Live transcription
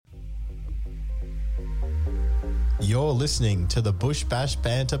You're listening to the Bush Bash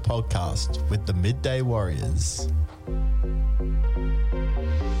Banter podcast with the Midday Warriors.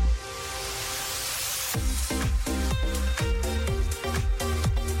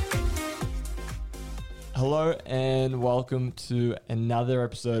 Hello and welcome to another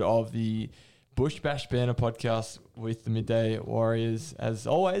episode of the Bush Bash Banter podcast with the Midday Warriors. As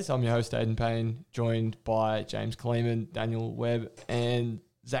always, I'm your host Aidan Payne, joined by James Kleeman, Daniel Webb, and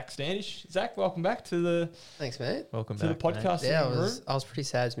Zach Standish. Zach, welcome back to the Thanks, mate. Welcome to back, the podcast. Yeah, I was pretty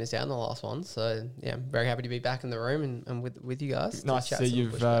sad to miss out on the last one. So yeah, I'm very happy to be back in the room and with you guys. Nice to see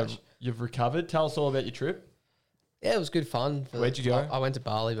you've recovered. Tell us all about your trip. Yeah, it was good fun. Where'd you go? I went to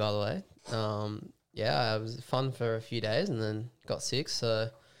Bali, by the way. Yeah, it was fun for a few days and then got sick, so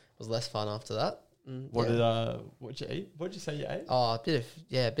it was less fun after that. What'd you eat? What'd you say you ate? Oh, a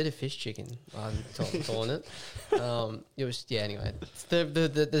bit of fish chicken. I'm calling it. It was anyway.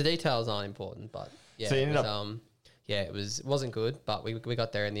 The details aren't important, but yeah. So you ended it wasn't good, but we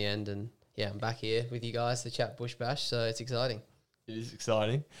got there in the end, and yeah, I'm back here with you guys to chat Bush Bash, so it's exciting. It is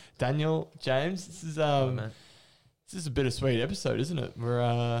exciting. Daniel, James, this is a bittersweet episode, isn't it?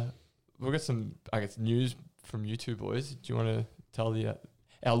 We've got some, I guess, news from you two boys. Do you want to tell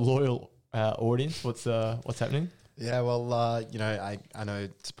our loyal audience what's happening? Yeah, well, I know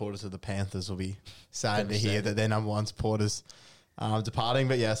supporters of the Panthers will be sad to hear that their number one supporters departing.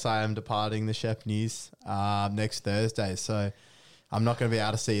 But yes, I am departing the Shep News next Thursday. So I'm not going to be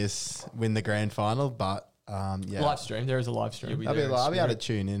able to see us win the grand final, but live stream. There is a live stream. I'll be able to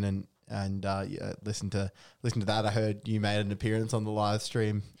tune in and listen to that. I heard you made an appearance on the live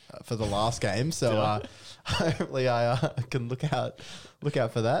stream for the last game, so hopefully I can look out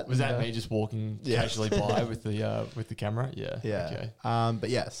for that. Was that me just walking casually by with the camera? Yeah. Okay. But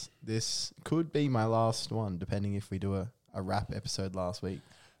yes, this could be my last one, depending if we do a wrap episode last week.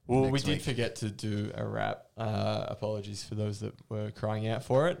 Well, we did forget to do a wrap. Apologies for those that were crying out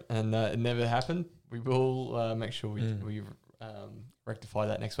for it, and it never happened. We will make sure we rectify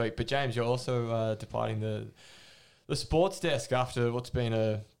that next week. But James, you're also departing the sports desk after what's been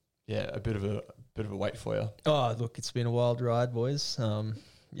a bit of a wait for you. Oh, look, it's been a wild ride, boys.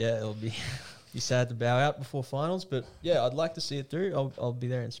 It'll be sad to bow out before finals, but yeah, I'd like to see it through. I'll be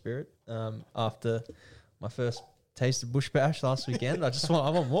there in spirit. After my first taste of Bush Bash last weekend, I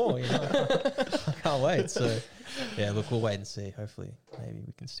want more. I can't wait. So yeah, look, we'll wait and see. Hopefully, maybe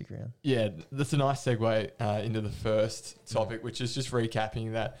we can stick around. Yeah, that's a nice segue into the first topic, which is just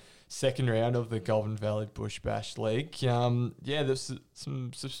recapping that second round of the Goulburn Valley Bush Bash League. There's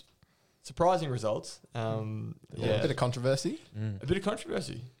some surprising results. A bit of controversy. A bit of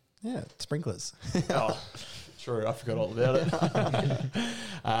controversy. Yeah, sprinklers. Oh, true. I forgot all about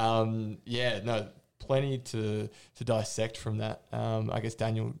it. Plenty to dissect from that. I guess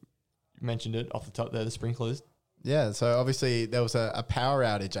Daniel mentioned it off the top there, the sprinklers. Yeah, so obviously there was a power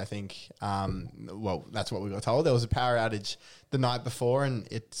outage, I think. That's what we got told. There was a power outage the night before, and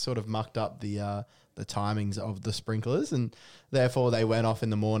it sort of mucked up the timings of the sprinklers, and therefore they went off in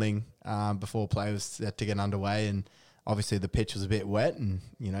the morning before play was set to get underway. And obviously the pitch was a bit wet, and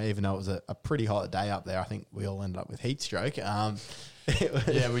even though it was a pretty hot day up there, I think we all ended up with heat stroke.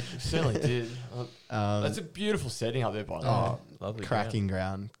 We certainly did. That's a beautiful setting up there, by the way. Lovely cracking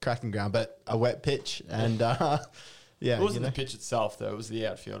ground, but a wet pitch, and it wasn't the pitch itself though; it was the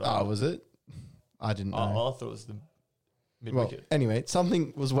outfield. Oh, was it? I didn't know. I thought it was the mid-wicket. Well, anyway,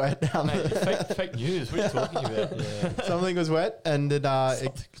 something was wet. Fake news. What are you talking about? Yeah. Something was wet, and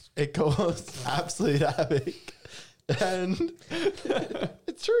it caused absolute havoc. And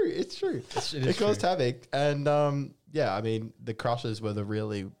it's true. It caused havoc, and the Crushers were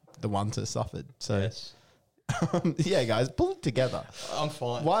the ones that suffered. So. Yes. Guys, pull it together. I'm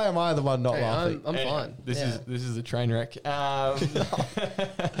fine. Why am I the one not laughing? I'm fine. This is a train wreck. So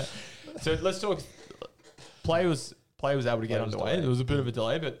let's talk. Play was able to get underway. There was a bit of a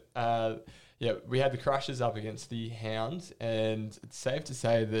delay, but we had the Crushers up against the Hounds, and it's safe to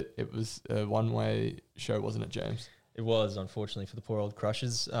say that it was a one-way show, wasn't it, James? It was, unfortunately, for the poor old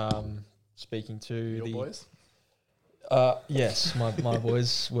Crushers. Speaking to Your boys. Yes, my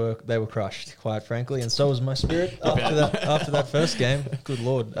boys were crushed, quite frankly, and so was my spirit after that first game. Good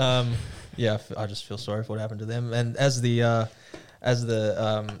Lord, I just feel sorry for what happened to them. And as the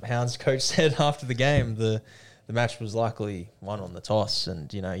Hounds coach said after the game, the match was likely won on the toss,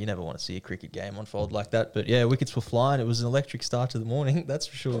 and you never want to see a cricket game unfold like that. But yeah, wickets were flying. It was an electric start to the morning, that's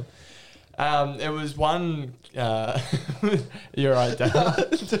for sure. It was one. You're right, Dan.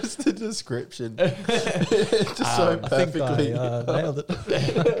 Just the description, just so perfectly I think I nailed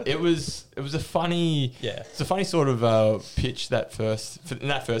it. It was a funny. Yeah, it's a funny sort of pitch in that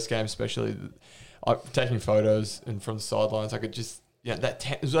first game, especially. taking photos and from the sidelines, I could just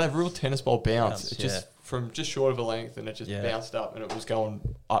it was a real tennis ball bounce. It just from just short of a length, and it just bounced up, and it was going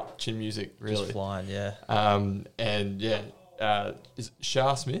up chin music, really Just flying, yeah. Is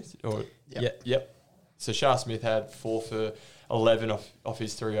Shah Smith or yep. So Shah Smith had 4 for 11 off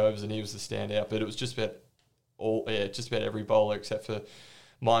his 3 overs, and he was the standout. But it was just about every bowler except for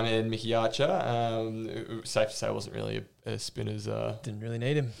my man Mickey Archer. It was safe to say it wasn't really a spinner's. Didn't really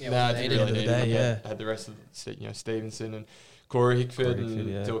need him. Didn't really need him. Yeah. Had the rest of Stevenson and Corey Hickford and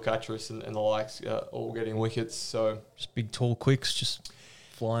Dilkatris and the likes all getting wickets. So just big, tall quicks, just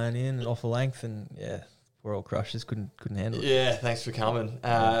flying in and off a length, and poor old Crushers couldn't handle it. Yeah, thanks for coming.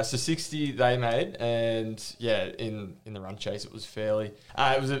 So 60 they made, and in the run chase it was fairly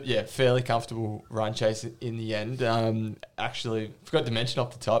comfortable run chase in the end. Actually, forgot to mention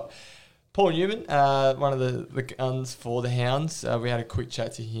off the top, Paul Newman, one of the guns for the Hounds. We had a quick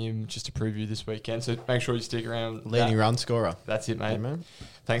chat to him just to preview this weekend, so make sure you stick around. Leading run scorer. That's it, mate. Yeah,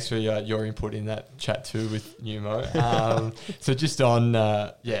 thanks for your input in that chat too with Numo. So just on,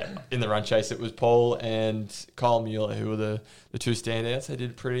 in the run chase, it was Paul and Kyle Mueller who were the two standouts. They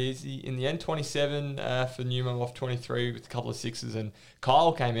did pretty easy in the end. 27 for Numo off 23 with a couple of sixes, and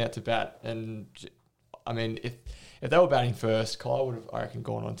Kyle came out to bat. And I mean, if they were batting first, Kyle would have, I reckon,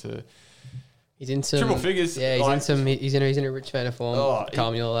 gone on to. He's in some triple figures. Yeah, he's in a rich vein of form.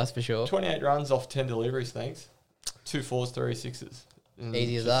 Kyle Mueller, that's for sure. 28 runs off 10 deliveries, thanks. 2 4s, 3 6s.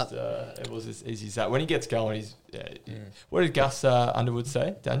 Easy as that. It was as easy as that. When he gets going, he's. What did Gus Underwood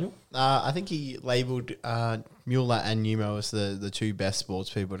say, Daniel? I think he labelled Mueller and Numo as the 2 best sports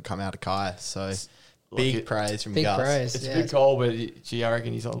people to come out of Kai. So big praise from Gus. Praise, it's a big call, but I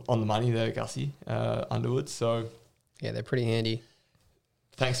reckon he's on the money there, Gussie Underwood. So they're pretty handy.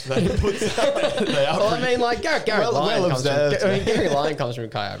 Thanks for that input. They are. Well, I mean, like Gary Lyon comes from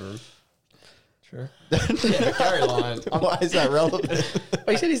Kai Abram. Sure. Gary Lyon. Why is that relevant? Well,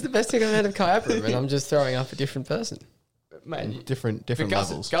 he said he's the best thing I've had of Kai Abram, and I'm just throwing up a different person. Mate, different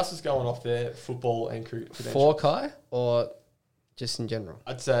levels. Gus is going off there, football and credentials. For Kai or just in general?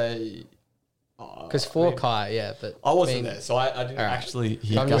 I'd say. Because Kai, but I wasn't there, so I didn't actually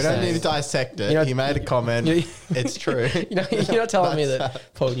hear. We don't need to dissect it. He made a comment. It's true. You're not telling me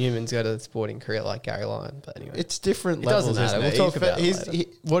that Paul Newman's got a sporting career like Gary Lyon, but anyway, it's different levels. Doesn't matter. We'll talk about it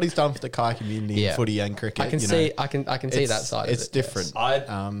later. What he's done for the Kai community in footy and cricket. I can see that side. It's different.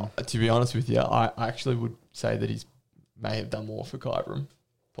 Yes. To be honest with you, I actually would say that he's may have done more for Kyabram,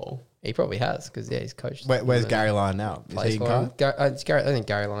 Paul. He probably has because he's coached. Where's Gary Lyon now? Is he in Kai? I think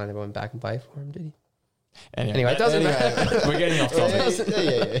Gary Lyon never went back and played for him, did he? Anyway, it doesn't matter. We're getting off topic.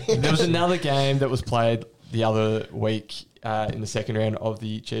 There was another game that was played the other week in the second round of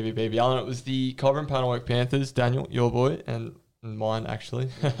the GBBBL, and it was the Cobram Panelwork Panthers, Daniel, your boy, and mine actually,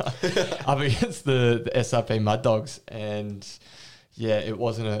 up against the SRP Mud Dogs. And it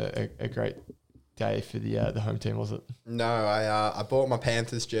wasn't a great day for the home team, was it? No, I bought my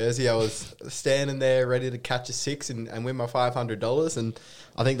Panthers jersey. I was standing there ready to catch a 6 and win my $500, and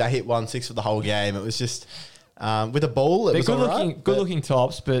I think they hit 1-6 for the whole game. It was just with a ball. It was good looking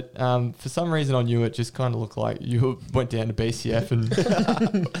tops, but for some reason on you, it just kind of looked like you went down to BCF and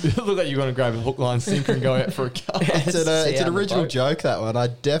it looked like you were going to grab a hook, line, sinker and go out for a cut. It's an original joke, that one. I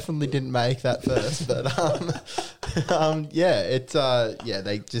definitely didn't make that first, but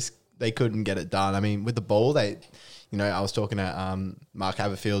they couldn't get it done. I mean, with the ball, I was talking to Mark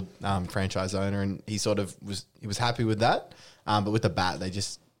Haverfield, franchise owner, and he sort of was happy with that. But with the bat, they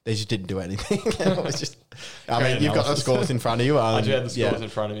just didn't do anything. It was just, you've got the scores in front of you. I do have the scores in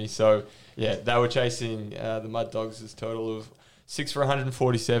front of me. So they were chasing the Mud Dogs' total of 6 for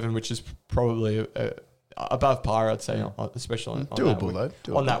 147, which is probably above par, I'd say, especially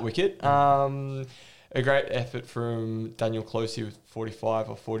on that wicket. A great effort from Daniel Closey with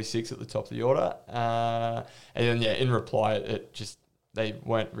 45 or 46 at the top of the order. And then, in reply, they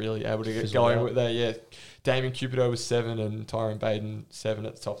weren't really able to get going with that. Damien Cupido was 7 and Tyrone Baden 7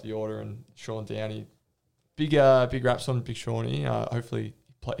 at the top of the order, and Sean Downey. Big raps on Big Shawnee. Hopefully,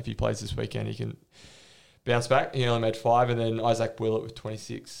 if he plays this weekend, he can bounce back. He only made 5, and then Isaac Willett with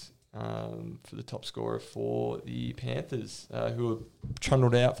 26 for the top scorer for the Panthers, who were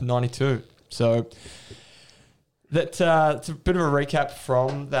trundled out for 92. So it's a bit of a recap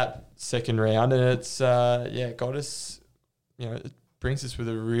from that second round, and it's got us. It brings us with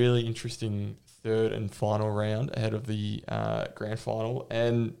a really interesting third and final round ahead of the grand final,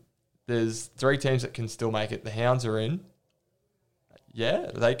 and there's 3 teams that can still make it. The Hounds are in.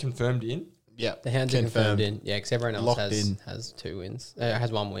 Yeah, they confirmed in. Yeah, The Hounds are confirmed in. Yeah, because everyone else Locked has in. has 2 wins.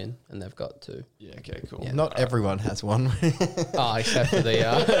 Has 1 win, and they've got 2. Yeah, okay, cool. Yeah. Not everyone has one. Oh, except for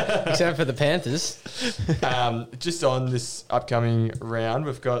the Panthers. Just on this upcoming round,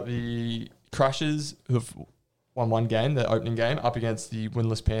 we've got the Crushers who've won 1 game, the opening game, up against the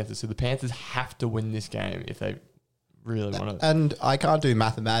winless Panthers. So the Panthers have to win this game if they really want to. And I can't do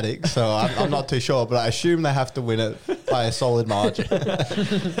mathematics, so I'm not too sure, but I assume they have to win it by a solid margin.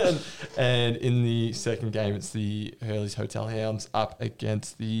 And in the second game, it's the Hurley's Hotel Hounds up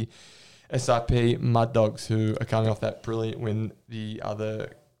against the SRP Mud Dogs, who are coming off that brilliant win the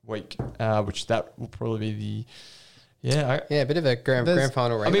other week, which that will probably be the A bit of a grand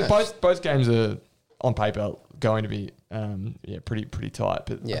final rematch. I mean, both games are on paper going to be pretty tight,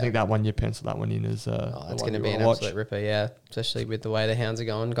 but I think that one you pencil that one in as it's going to be an absolute ripper, yeah. Especially with the way the Hounds are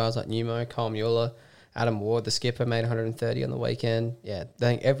going, guys like Pneumo, Kyle Mueller, Adam Ward, the skipper, made 130 on the weekend. Yeah,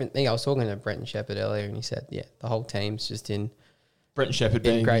 everything. I was talking to Brenton Shepherd earlier, and he said, the whole team's just in. Brenton Shepherd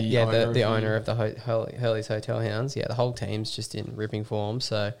being great, the owner of the Hurley's Hotel Hounds. Yeah, the whole team's just in ripping form.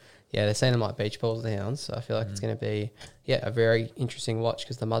 So yeah, they're saying them like beach balls, the Hounds. So I feel like it's going to be a very interesting watch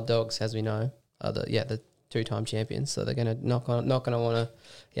because the Mud Dogs, as we know, are the 2-time champions. So they're going to not going to want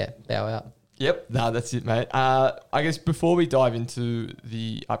to bow out. Yep, that's it, mate. I guess before we dive into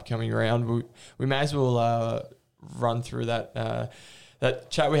the upcoming round, we may as well run through that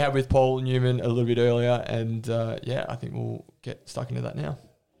chat we had with Paul Newman a little bit earlier, and I think we'll get stuck into that now.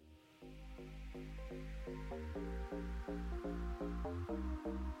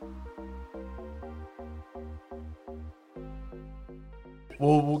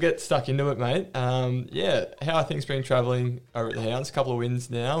 Well, we'll get stuck into it, mate. How are things been travelling over at the Hounds? A couple of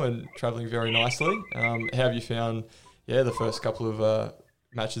wins now and travelling very nicely. How have you found, the first couple of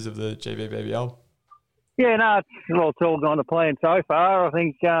matches of the GBBBL? Yeah, no, it's all gone to plan so far. I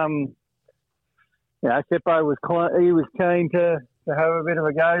think, Seppo was keen to have a bit of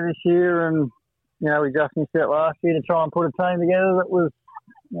a go this year, and we just missed out last year to try and put a team together that was,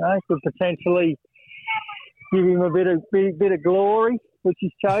 could potentially give him a bit of glory, which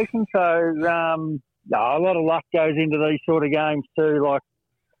he's chasing. So, a lot of luck goes into these sort of games too. Like,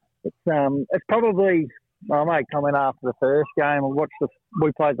 it's probably, I made comment after the first game.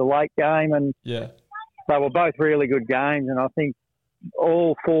 We played the late game, and they were both really good games. And I think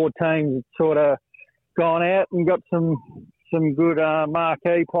all 4 teams had sort of gone out and got some good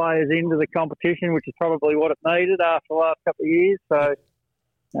marquee players into the competition, which is probably what it needed after the last couple of years. So,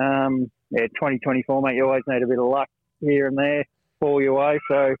 2020 format, you always need a bit of luck here and there for your way.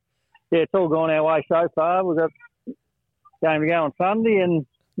 So, it's all gone our way so far. We've got a game to go on Sunday, and,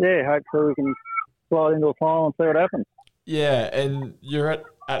 hopefully we can slide into a final and see what happens. Yeah, and you're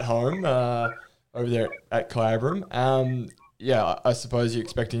at home over there at Kyabram. I suppose you're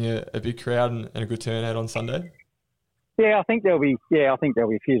expecting a big crowd and a good turnout on Sunday? Yeah, I think there'll be a few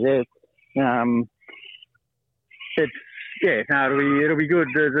there. It'll be good.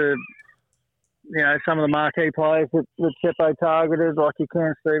 There's some of the marquee players that Seppo targeted, like your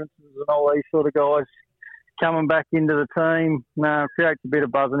Cam Stevensons and all these sort of guys coming back into the team, creates a bit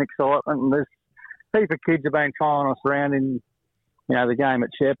of buzz and excitement. And there's a heap of kids have been following us around in, the game at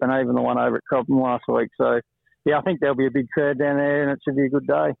Shep and even the one over at Cobham last week. So, I think there'll be a big crowd down there, and it should be a good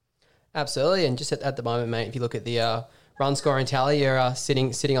day. Absolutely, and just at the moment, mate, if you look at the run scoring tally, you're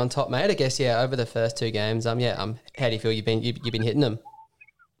sitting on top, mate. I guess over the first 2 games. How do you feel you've been hitting them?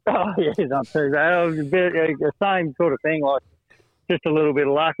 Oh yeah, not too bad. It was the same sort of thing, like just a little bit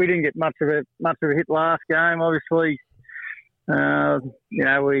of luck. We didn't get much of a hit last game. Obviously, we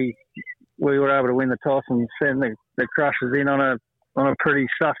were able to win the toss and send the Crushers in on a pretty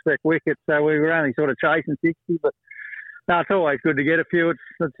suspect wicket. So we were only sort of chasing 60, but no, it's always good to get a few. It's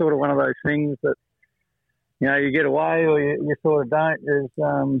sort of one of those things that you get away or you sort of don't. There's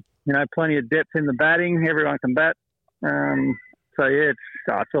plenty of depth in the batting. Everyone can bat.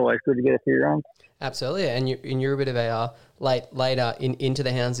 It's always good to get a few runs. Absolutely, and you're a bit of a later into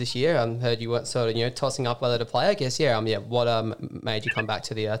the Hounds this year. I heard you weren't sort of tossing up whether to play. I guess What made you come back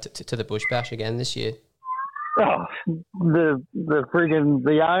to the Bush Bash again this year? Oh, the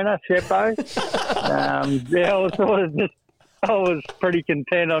owner Seppo. I was pretty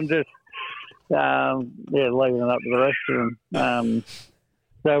content on just leaving it up to the rest of them.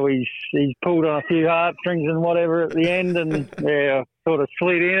 So he's pulled on a few heartstrings and whatever at the end, and sort of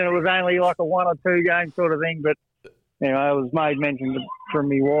slid in. It was only like a 1 or 2 game sort of thing, but it was made mention from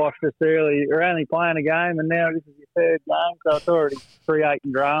my wife just earlier. You're only playing a game, and now this is your 3rd game, so it's already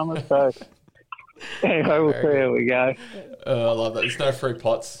creating drama. So anyway, we'll see how we go. I love that. There's no free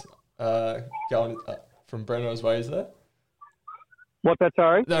pots going from Breno's way, is there? What's that,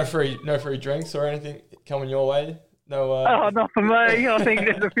 sorry? No free drinks or anything coming your way? No. Oh, not for me. I think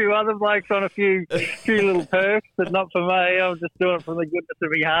there's a few other blokes on a few little perks, but not for me. I'm just doing it from the goodness of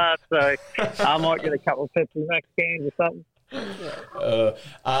my heart. So I might get a couple of Pepsi Max cans or something.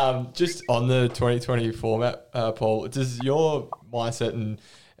 Just on the 2020 format, Paul, does your mindset and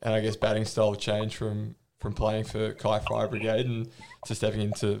I guess batting style change from playing for Kai Fire Brigade and to stepping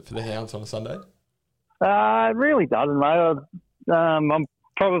into for the Hounds on a Sunday? It really doesn't, mate. I'm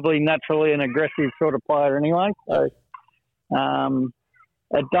probably naturally an aggressive sort of player anyway, so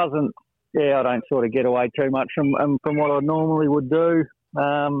it doesn't. Yeah, I don't sort of get away too much from what I normally would do.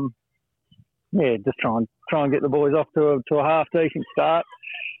 Just try and get the boys off to a half decent start.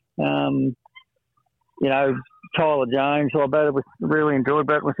 Tyler Jones, really enjoyed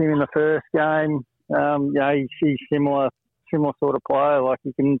batting with him in the first game. He's similar sort of player. Like,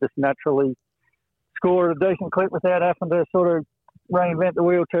 he can just naturally score at a decent clip without having to sort of reinvent the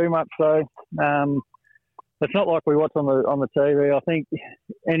wheel too much. So it's not like we watch on the TV. I think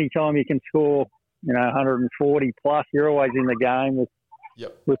any time you can score, 140 plus, you're always in the game with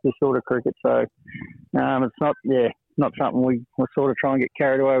this sort of cricket. So it's not something we sort of try and get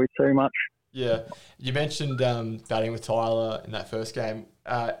carried away with too much. Yeah, you mentioned batting with Tyler in that first game.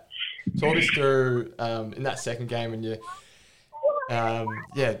 Talk us through in that second game when you and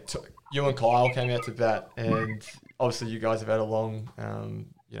Kyle came out to bat, and obviously you guys have had a long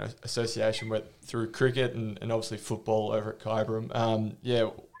association through cricket and obviously football over at Kyabram.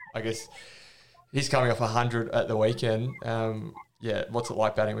 I guess he's coming off 100 at the weekend. What's it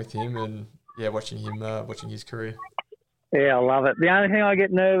like batting with him and watching his career? Yeah, I love it. The only thing I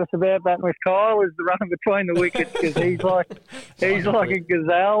get nervous about batting with Kyle is the run between the wickets, because he's like a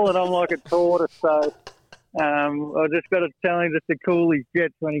gazelle and I'm like a tortoise. So I just got to tell him just to cool his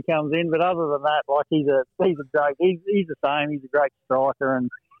jets when he comes in. But other than that, like, he's the same. He's a great striker, and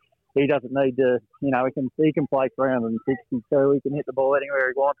he doesn't need to. He can play 360, so he can hit the ball anywhere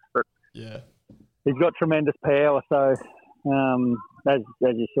he wants. But he's got tremendous power. So as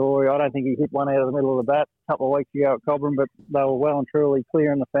you saw, I don't think he hit one out of the middle of the bat a couple of weeks ago at Cobram, but they were well and truly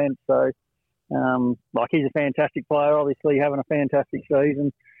clearing the fence. So he's a fantastic player. Obviously having a fantastic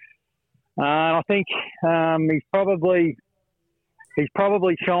season. I think he's probably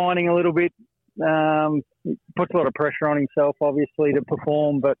shining a little bit. Puts a lot of pressure on himself, obviously, to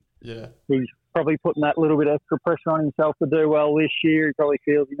perform, but he's probably putting that little bit extra pressure on himself to do well this year. He probably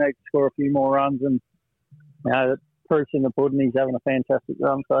feels he needs to score a few more runs, and the proof's in the pudding. He's having a fantastic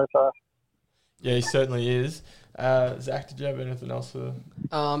run so far. Yeah, he certainly is. Zach, did you have anything else for?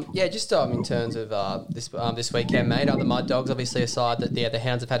 Just in terms of this weekend, mate. The Mud Dogs, obviously, aside that the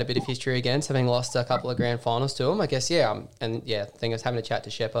Hounds have had a bit of history against, having lost a couple of grand finals to them. I guess, I think I was having a chat to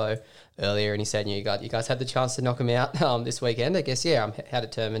Sheppo earlier, and he said, you guys had the chance to knock them out this weekend. I guess, how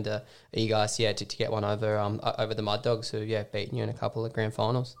determined are you guys, to get one over the Mud Dogs, who beaten you in a couple of grand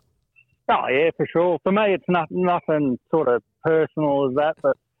finals? Oh yeah, for sure. For me, it's nothing sort of personal as that,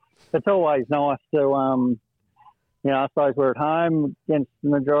 but it's always nice to, I suppose we're at home against the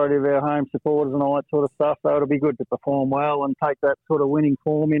majority of our home supporters and all that sort of stuff. So it'll be good to perform well and take that sort of winning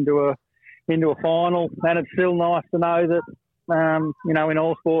form into a final. And it's still nice to know that, in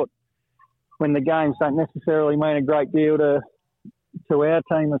all sport, when the games don't necessarily mean a great deal to our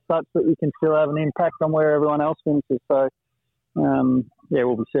team as such, that you can still have an impact on where everyone else finishes. So,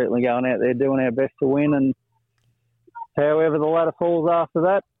 we'll be certainly going out there doing our best to win, and however the ladder falls after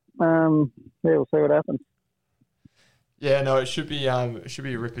that, we'll see what happens. Yeah, no, it should be a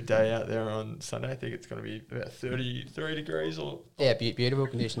ripper day out there on Sunday. I think it's going to be about 33 degrees or beautiful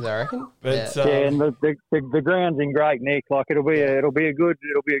conditions, I reckon. But and the ground's in great nick. Like, it'll be a good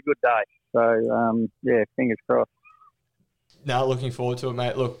day. So fingers crossed. No, looking forward to it,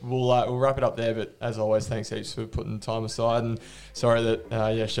 mate. Look, we'll wrap it up there, but as always, thanks heaps for putting time aside, and sorry that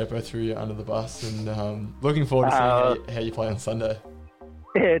Sheppo threw you under the bus, and looking forward to seeing how you play on Sunday.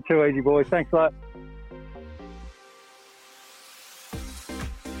 Yeah, too easy, boys. Thanks a lot.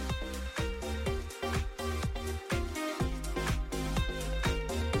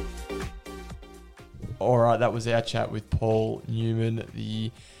 All right, that was our chat with Paul Newman,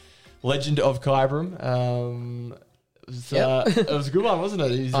 the legend of Kyabram. It was a good one, wasn't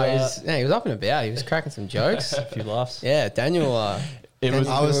it? He was up and about. He was cracking some jokes. A few laughs. Yeah, Daniel. I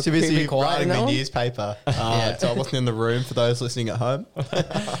was too busy writing the newspaper, so I wasn't in the room for those listening at home.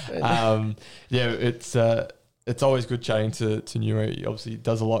 It's always good chatting to Newey. He obviously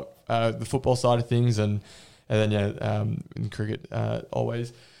does a lot, the football side of things, and then in cricket,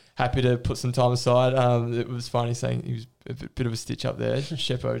 always happy to put some time aside. It was funny saying he was a bit of a stitch up there.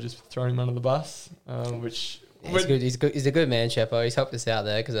 Sheppo just throwing him under the bus, which He's good. He's a good man, Chepo. He's helped us out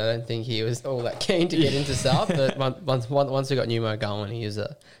there because I don't think he was all that keen to get into stuff. But once we got Numo going, he was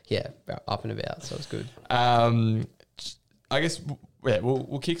up and about. So it's good. I guess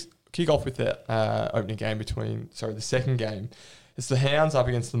we'll kick off with the opening game the second game. It's the Hounds up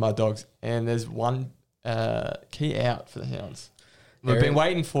against the Mud Dogs, and there's one key out for the Hounds. We've been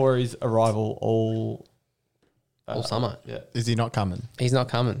waiting for his arrival all summer. Yeah, Is he not coming? He's not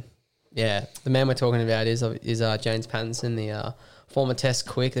coming. Yeah, the man we're talking about is James Pattinson, the former Test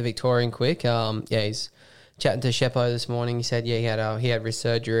quick, the Victorian quick. He's chatting to Shepo this morning. He said, he had wrist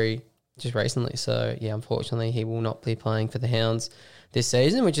surgery just recently. So unfortunately, he will not be playing for the Hounds this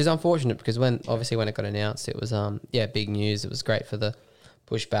season, which is unfortunate because when it got announced, it was big news. It was great for the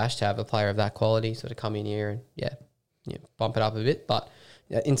Bush Bash to have a player of that quality sort of come in here and bump it up a bit. But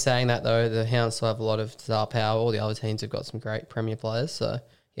in saying that though, the Hounds still have a lot of star power. All the other teams have got some great Premier players. So.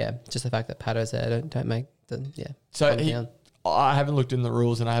 Yeah, just the fact that Pato's there don't make the So I haven't looked in the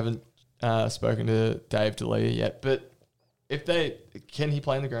rules and I haven't spoken to Dave D'Elia yet. But can he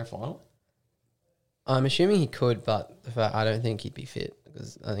play in the grand final? I'm assuming he could, but I don't think he'd be fit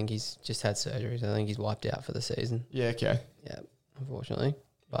because I think he's just had surgeries. I think he's wiped out for the season. Yeah, okay. Yeah, unfortunately,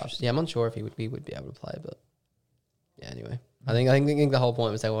 but I'm unsure if he would be able to play. But anyway, I think the whole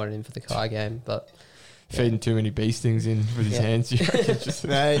point was they wanted him for the Kai game, but. Feeding too many bee stings in with his hands.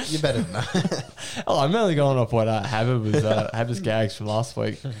 No, you're better than that. I'm only going off what Habber's gags from last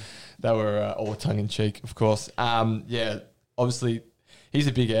week. They were all tongue in cheek, of course. Obviously he's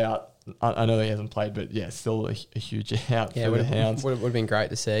a big out. I know he hasn't played, but still a huge out for the Hounds. Would have been great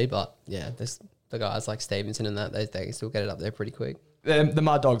to see, but the guys like Stevenson and that they can still get it up there pretty quick. The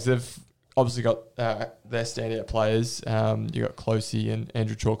Mud Dogs, they've obviously got their standout players. You got Closey and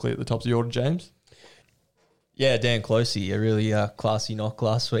Andrew Chalkley at the tops of the order, James. Yeah, Dan Closey, a really classy knock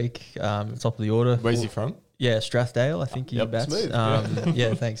last week, top of the order. Where's he from? Yeah, Strathdale, I think he bats.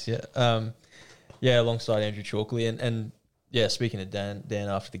 Smooth. Thanks, alongside Andrew Chalkley. And speaking of Dan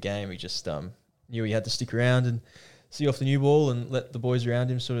after the game, he just knew he had to stick around and see off the new ball and let the boys around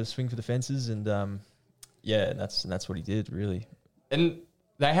him sort of swing for the fences. And, that's what he did, really. And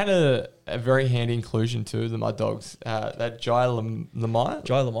they had a very handy inclusion too, the Mud Dogs. That Jai Lamaya.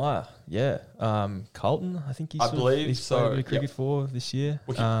 Jai Lamaya, yeah. Carlton, I think he's played a bit of cricket for this year.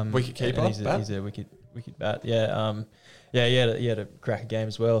 Wicket keeper. He's a wicket bat. Yeah. He had a cracker game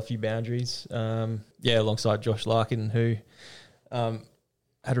as well, a few boundaries. Alongside Josh Larkin, who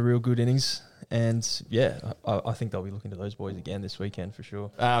had a real good innings. And I think they'll be looking to those boys again this weekend for sure.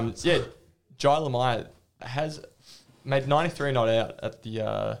 Jai Lamaya has made 93 not out at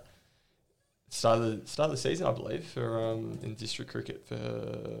the start of the season, I believe, for in district cricket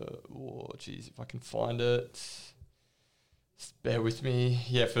for if I can find it. Bear with me.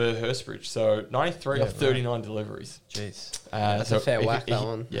 Yeah, for Hurstbridge. So 93 of 39 deliveries. Jeez. That's a fair whack, that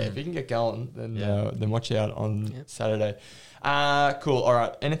one. Yeah, if he can get going, then watch out on Saturday. Cool. All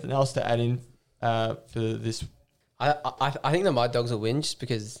right. Anything else to add in for this? I think the Mud Dogs will win just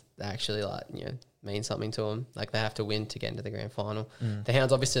because they actually mean something to them. Like they have to win to get into the grand final. The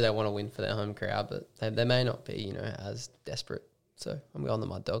Hounds obviously they want to win for their home crowd, but they may not be as desperate. So I'm going the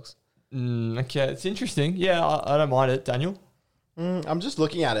Mud Dogs. Okay, it's interesting. Yeah, I don't mind it, Daniel. I'm just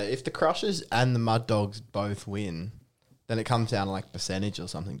looking at it. If the Crushers and the Mud Dogs both win, then it comes down to like percentage or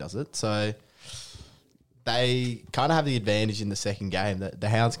something, does it? So they kind of have the advantage in the second game. The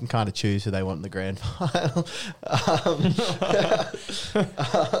Hounds can kind of choose who they want in the grand final.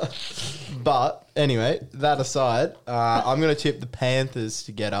 But anyway, that aside, I'm going to tip the Panthers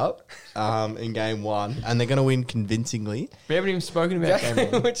to get up in game one, and they're going to win convincingly. We haven't even spoken about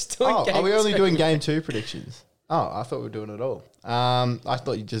game one. We're just doing game are we only two. doing game two predictions? Oh, I thought we were doing it all. I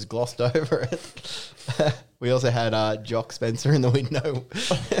thought you just glossed over it. We also had Jock Spencer in the window.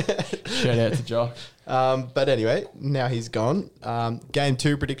 Shout out to Jock. But anyway, now he's gone. Game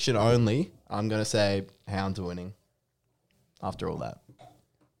two prediction only. I'm going to say Hounds are winning after all that.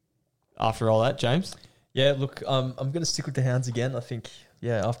 After all that, James? Yeah, look, I'm going to stick with the Hounds again. I think,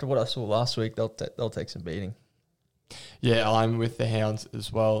 after what I saw last week, they'll take some beating. Yeah, I'm with the Hounds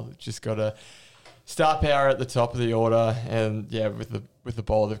as well. Just got a star power at the top of the order, and with the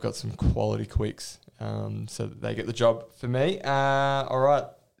ball, they've got some quality quicks, so they get the job for me. All right,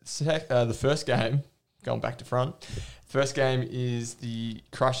 the first game, going back to front. First game is the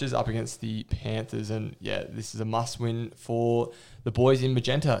Crushers up against the Panthers, and this is a must-win for the boys in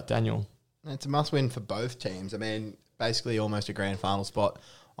magenta. Daniel, it's a must-win for both teams. I mean, basically almost a grand final spot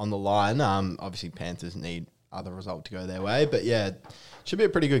on the line. Obviously, Panthers need other result to go their way, but should be a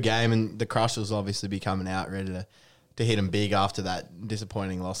pretty good game, and the Crushers will obviously be coming out ready to to hit them big after that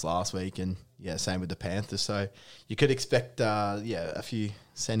disappointing loss last week, and yeah, same with the Panthers. So you could expect a few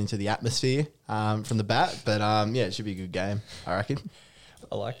sent into the atmosphere from the bat, but yeah, it should be a good game, I reckon.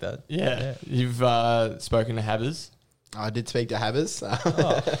 I like that. Yeah. You've spoken to Habbers. I did speak to Habbers.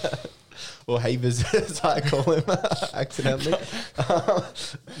 Or Havers, as I call him, accidentally.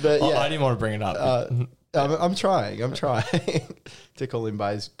 But yeah, I didn't want to bring it up. I'm trying to call him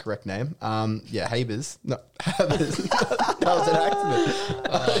by his correct name. Yeah, Havers. No, Havers. That was an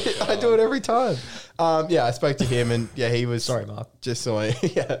accident. I do it every time. Yeah, I spoke to him, and yeah, he was Sorry, Mark. just saying.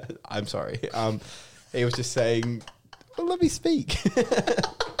 Yeah, I'm sorry. He was just saying, well, let me speak.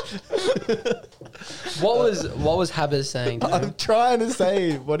 What was Habbers saying? To him? I'm trying to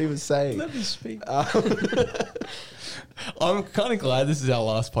say what he was saying. Let me speak. I'm kind of glad this is our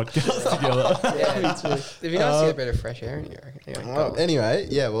last podcast together. Yeah, it'd be nice to get a bit of fresh air in here. I reckon. Anyway, Well, anyway,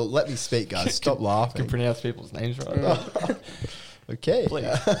 yeah, well, let me speak, guys. Stop Can laughing. pronounce people's names right. Okay. Please.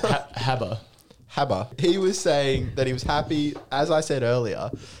 Habber. Haber. He was saying that he was happy, as I said earlier,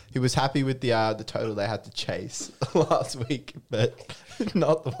 he was happy with the total they had to chase last week, but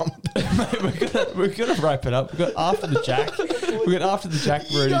not the one. Mate, we're gonna wrap it up. We got after the Jack. We got after the Jack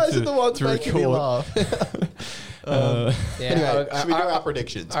You ready guys to, are the ones to making me record. laugh. yeah, Anyway, should we do our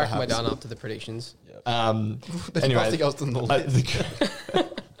predictions? I reckon we're perhaps? done after the predictions. There's Anyway, nothing else on the list.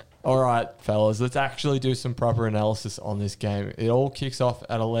 all right, fellas, let's actually do some proper analysis on this game. It all kicks off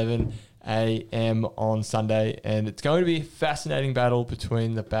at 11 a.m. on Sunday, and it's going to be a fascinating battle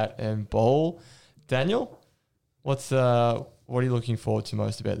between the bat and ball. Daniel, what are you looking forward to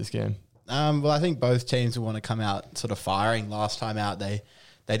most about this game? Well, I think both teams will want to come out sort of firing. Last time out, they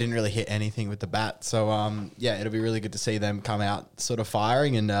didn't really hit anything with the bat. So, yeah, it'll be really good to see them come out sort of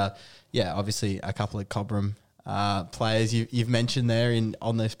firing. And, yeah, obviously a couple of Cobram players you've mentioned there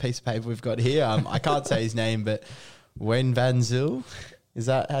on this piece of paper we've got here. I can't say his name, but Wen Van Zyl. Is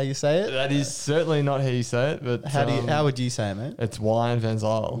that how you say it? That is certainly not how you say it, but How would you say it, mate? it's Wine Van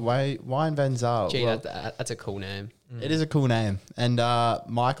Zyl. Wine Van Zyl. Gee, Well, that's a cool name. it is a cool name. And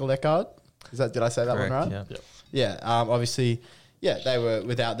Michael Eckard. Did I say that one right? Yeah. Yeah, obviously, yeah, they were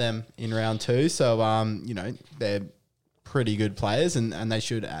without them in round 2. So, you know, they're pretty good players and they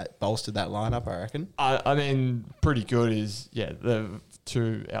should bolster that lineup, I reckon. I mean, pretty good is, yeah, the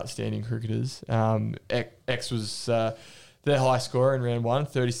two outstanding cricketers. X was their high scorer in round 1,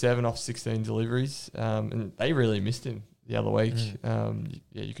 37 off 16 deliveries. And they really missed him the other week. Yeah,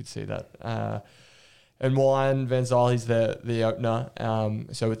 you could see that. And Wine Van Zyl, he's the opener.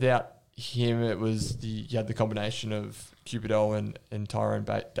 So without him, it was you had the combination of Cupido and Tyrone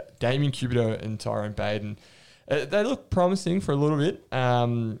Baden, Damien Cupido and Tyrone Baden. They look promising for a little bit.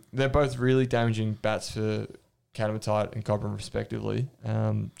 They're both really damaging bats for Catamatite and Cobram respectively.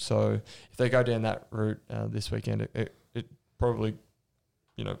 So if they go down that route this weekend, it probably,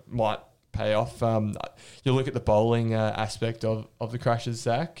 you know, might pay off. You look at the bowling aspect of the Crushers,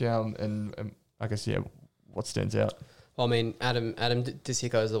 Zach, and I guess, yeah, what stands out? Well, I mean, Adam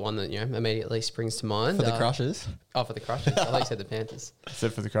DeSicco is the one that, you know, immediately springs to mind. For the Crushers. Oh, for the Crushers. I thought you said the Panthers.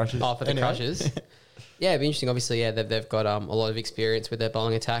 Except for the Crushers. Oh, for the Crushers. Yeah, it'd be interesting. Obviously, yeah, they've got a lot of experience with their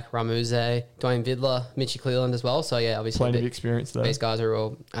bowling attack. Ramuze, Dwayne Vidler, Mitchie Cleland as well. So, yeah, obviously Plenty of experience there. these guys are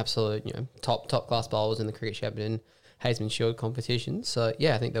all absolute, you know, top class bowlers in the Cricket Shepparton Hazeman Shield competition. So,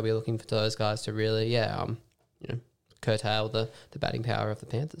 yeah, I think they'll be looking for those guys to really, you know, curtail the batting power of the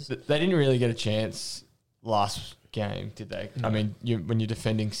Panthers. They didn't really get a chance last game, did they? I mean, when you're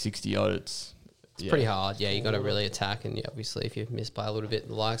defending 60 odd, it's Pretty hard. Yeah, you got to really attack, and yeah, obviously if you miss by a little bit,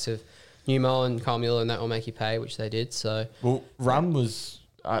 the likes of Newmo and Kyle Mueller, and that will make you pay, which they did. So, well, Rum was.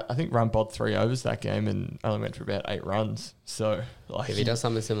 I think Rum bowled 3 overs that game and only went for about 8 runs. So, like, if he does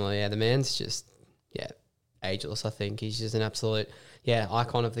something similar, yeah, the man's just ageless. I think he's just an absolute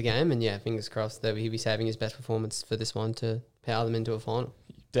icon of the game, and yeah, fingers crossed that he'll be saving his best performance for this one to power them into a final.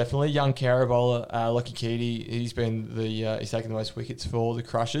 Definitely young Cara bowler, Lucky Keaty. He's been he's taken the most wickets for the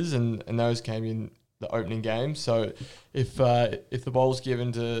Crushers, and those came in the opening game. So if the ball's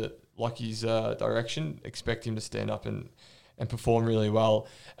given to Lucky's direction, expect him to stand up and perform really well.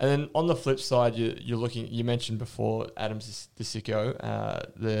 And then on the flip side, you're looking. You mentioned before Adam DeSicco,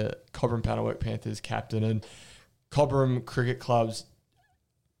 the Cobram Panelwork Panthers captain and Cobram Cricket Club's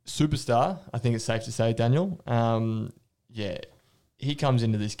superstar. I think it's safe to say, Daniel. He comes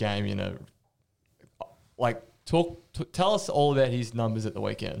into this game, you know, like tell us all about his numbers at the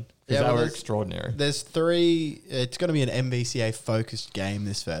weekend, because they were extraordinary. There's 3. It's going to be an MVCA focused game,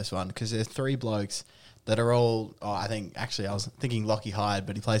 this first one, because there's 3 blokes that are all. Oh, I was thinking Lockie Hyde,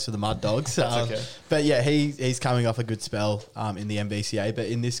 but he plays for the Mud Dogs. That's okay. But yeah, he's coming off a good spell in the MVCA. But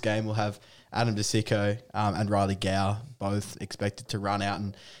in this game, we'll have Adam DeSico and Riley Gow both expected to run out.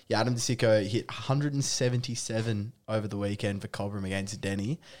 And yeah, Adam DeSico hit 177 over the weekend for Cobram against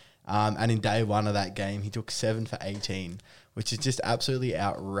Denny. And in day one of that game, he took 7 for 18, which is just absolutely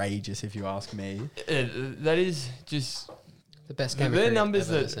outrageous if you ask me. That is just the best game. They're numbers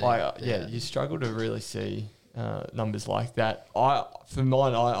I've ever that seen. you struggle to really see numbers like that. I'm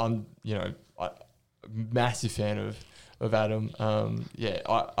a massive fan of Adam.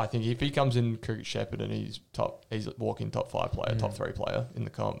 I think if he comes in Cricket Shepherd and he's a walking top 5 player, top 3 player in the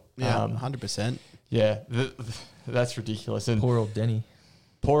comp. Yeah, 100%. Yeah, that's ridiculous. And Poor old Denny.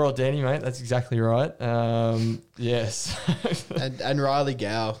 poor old Danny, mate. That's exactly right. Yes. and Riley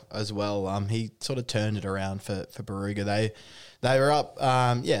Gow as well. He sort of turned it around for Baruga. They were up.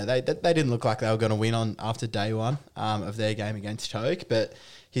 They didn't look like they were going to win on after day one of their game against Choke, but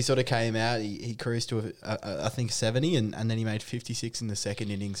he sort of came out. He cruised to I think 70, and then he made 56 in the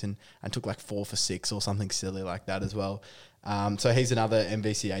second innings and took like 4 for 6 or something silly like that as well. So he's another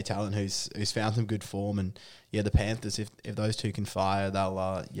MVCA talent who's found some good form, and yeah, the Panthers, if those two can fire,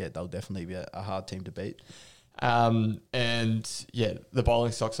 they'll definitely be a hard team to beat. And yeah, the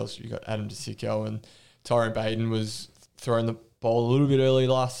bowling stocks also, you got Adam DeSico, and Tyrone Baden was throwing the ball a little bit early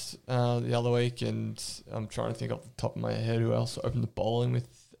the other week, and I'm trying to think off the top of my head who else opened the bowling with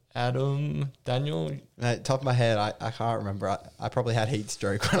Adam Daniel. Top of my head, I can't remember. I probably had heat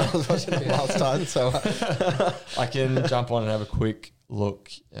stroke when I was watching it last time, so I can jump on and have a quick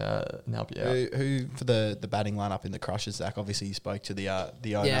look and help you out. Who for the batting lineup in the Crushers, Zach? Obviously, you spoke to the owner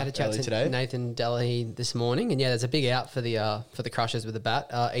I had a chat earlier to today. Nathan Delahy this morning, and yeah, there's a big out for the Crushers with the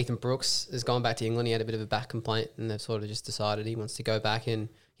bat. Ethan Brooks has gone back to England. He had a bit of a back complaint, and they've sort of just decided he wants to go back and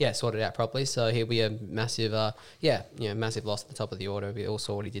sort it out properly. So he'll be a massive, massive loss at the top of the order. We all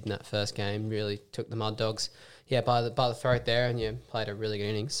saw what he did in that first game. Really took the Mud Dogs, by the throat there, and played a really good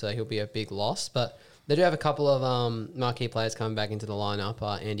innings. So he'll be a big loss, but they do have a couple of marquee players coming back into the lineup.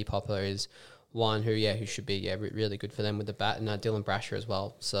 Andy Popper is one who should be really good for them with the bat, and Dylan Brasher as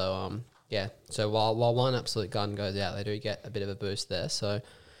well. So so while one absolute gun goes out, they do get a bit of a boost there. So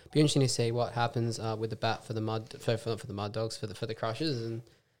be interesting to see what happens with the bat for the Mud for the Mud Dogs for the Crushers, and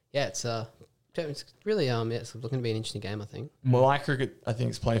it's really it's looking to be an interesting game, I think. My cricket, I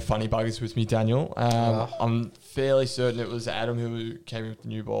think, is playing funny buggers with me, Daniel. I'm fairly certain it was Adam who came in with the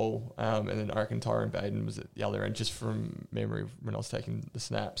new ball, and then I reckon Tyrone Baden was at the other end, just from memory when I was taking the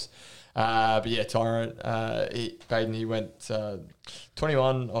snaps. But yeah, Tyrone Baden, he went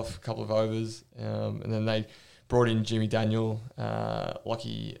 21 off a couple of overs, and then they brought in Jimmy Daniel,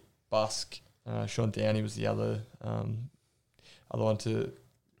 Lockie Busk, Sean Downey was the other one to.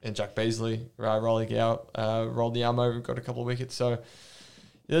 And Jack Beasley, Riley Gow, rolled the arm over, got a couple of wickets. So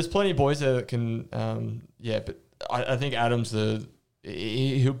there's plenty of boys there that can, but I think Adam's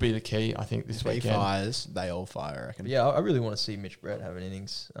he'll be the key, I think, this weekend. He fires, they all fire, I reckon. Yeah, I really want to see Mitch Brett have an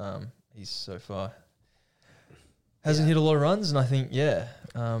innings. He's so far hasn't hit a lot of runs, and I think,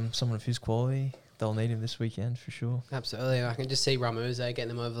 someone of his quality, they'll need him this weekend for sure. Absolutely. I can just see Ramuze getting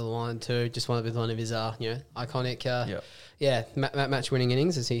them over the line too. Just one of his iconic match-winning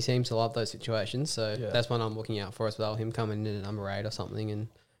innings, as he seems to love those situations. So that's one I'm looking out for as well. Him coming in at number 8 or something, and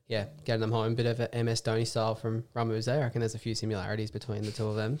getting them home. Bit of a MS Dhoni style from Ramuze. I reckon there's a few similarities between the two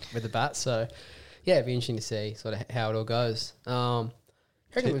of them with the bat. So it'd be interesting to see sort of how it all goes.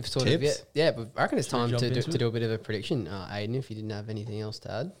 I reckon we've sort of but I reckon it's time to do a bit of a prediction, Aiden, if you didn't have anything else to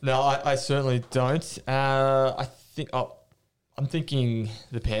add. No, I certainly don't. I'm thinking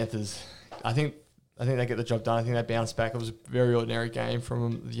the Panthers. I think they get the job done. I think they bounce back. It was a very ordinary game from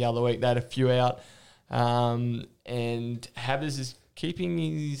them the other week. They had a few out, and Habbers is keeping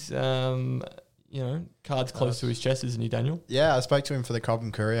his cards close to his chest, isn't he, Daniel? Yeah, I spoke to him for the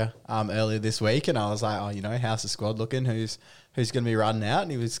Cobham Courier earlier this week, and I was like, how's the squad looking? Who's going to be running out?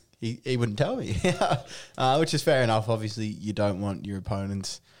 And he wouldn't tell me, which is fair enough. Obviously, you don't want your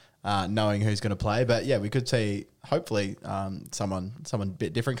opponents knowing who's going to play, but we could see hopefully someone a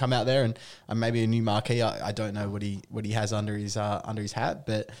bit different come out there, and maybe a new marquee. I don't know what he has under his hat,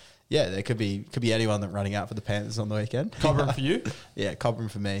 but there could be anyone that running out for the Panthers on the weekend. Cobram for you? Yeah, Cobram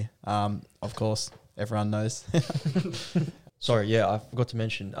for me. Of course, everyone knows. Sorry, I forgot to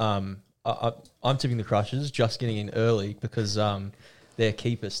mention. I'm tipping the Crushers, just getting in early because their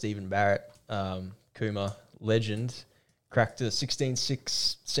keeper Stephen Barrett, Kuma legend, cracked a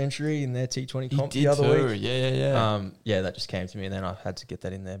 16-6 century in their T20 comp the other week. Yeah. That just came to me, and then I had to get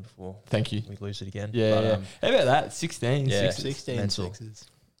that in there before. Thank you. We lose it again. How about that? 16. Yeah, 16 mental. sixes.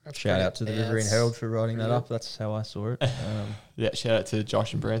 Shout great. out to the Yeah, Riverine that's Herald for writing that brilliant. up. That's how I saw it. Yeah, shout out to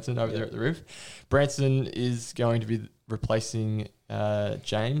Josh and Branson over there at the Roof. Branson is going to be replacing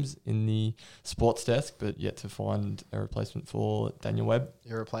James in the sports desk, but yet to find a replacement for Daniel Webb.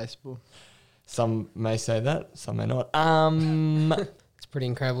 Irreplaceable. Some may say that, some may not. It's pretty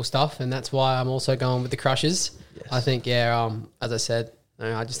incredible stuff, and that's why I'm also going with the Crushers. Yes. I think, as I said,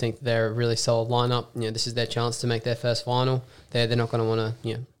 I just think they're a really solid lineup. This is their chance to make their first final. They're not going to want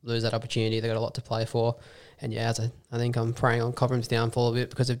to lose that opportunity. They've got a lot to play for. And I think I'm preying on Cobram's downfall a bit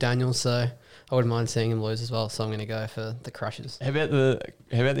because of Daniel, so I wouldn't mind seeing him lose as well. So I'm going to go for the Crushers. How about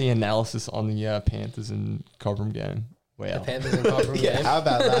the analysis on the Panthers and Cobram game? Wow. The Panthers and Cobram game. How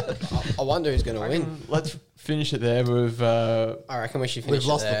about that? I wonder who's going to win. Let's finish it there. I reckon we should finish. We've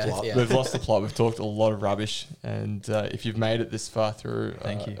lost it there. the plot. Yeah. We've lost the plot. We've talked a lot of rubbish, and if you've made it this far through,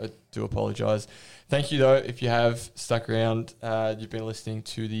 Thank you. I do apologise. Thank you though. If you have stuck around, you've been listening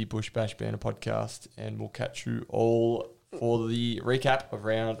to the Bush Bash Banner podcast, and we'll catch you all for the recap of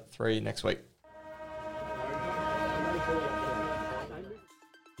round 3 next week.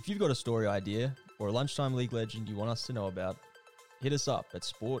 If you've got a story idea or a lunchtime league legend you want us to know about, hit us up at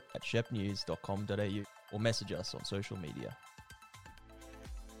sport@shepnews.com.au or message us on social media.